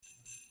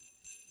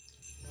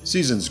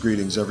Season's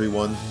greetings,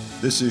 everyone.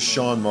 This is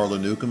Sean Marla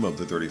Newcomb of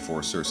the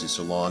 34 Cersei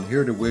Salon,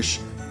 here to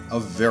wish a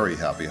very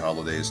happy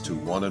holidays to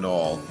one and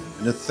all,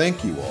 and to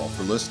thank you all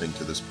for listening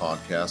to this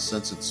podcast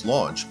since its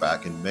launch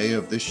back in May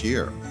of this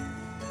year.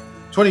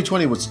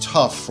 2020 was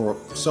tough for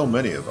so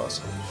many of us,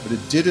 but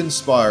it did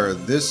inspire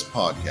this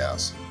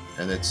podcast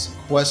and its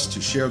quest to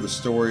share the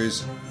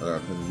stories that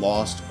have been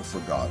lost or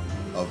forgotten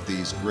of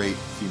these great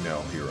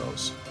female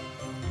heroes.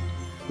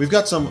 We've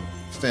got some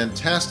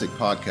fantastic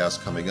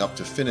podcasts coming up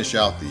to finish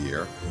out the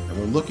year, and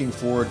we're looking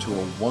forward to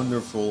a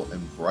wonderful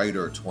and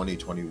brighter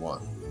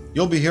 2021.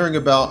 You'll be hearing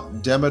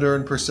about Demeter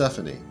and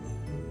Persephone,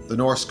 the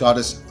Norse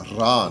goddess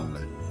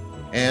Ran,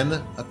 and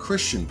a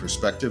Christian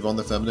perspective on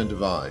the feminine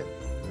divine.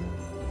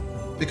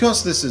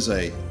 Because this is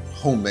a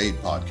homemade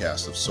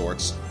podcast of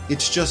sorts,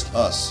 it's just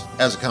us.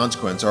 As a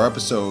consequence, our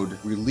episode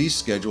release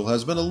schedule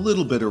has been a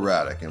little bit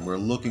erratic, and we're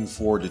looking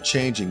forward to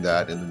changing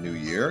that in the new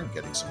year,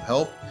 getting some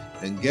help,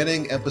 and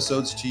getting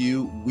episodes to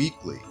you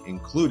weekly,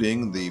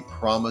 including the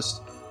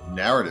promised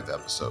narrative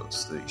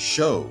episodes, the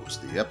shows,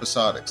 the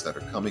episodics that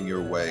are coming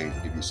your way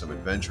to give you some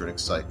adventure and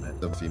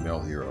excitement of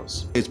female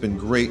heroes. It's been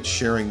great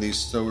sharing these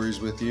stories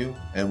with you,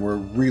 and we're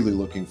really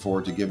looking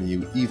forward to giving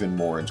you even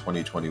more in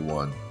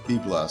 2021. Be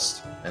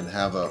blessed and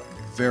have a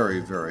very,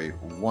 very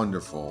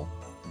wonderful,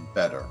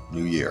 better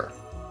new year.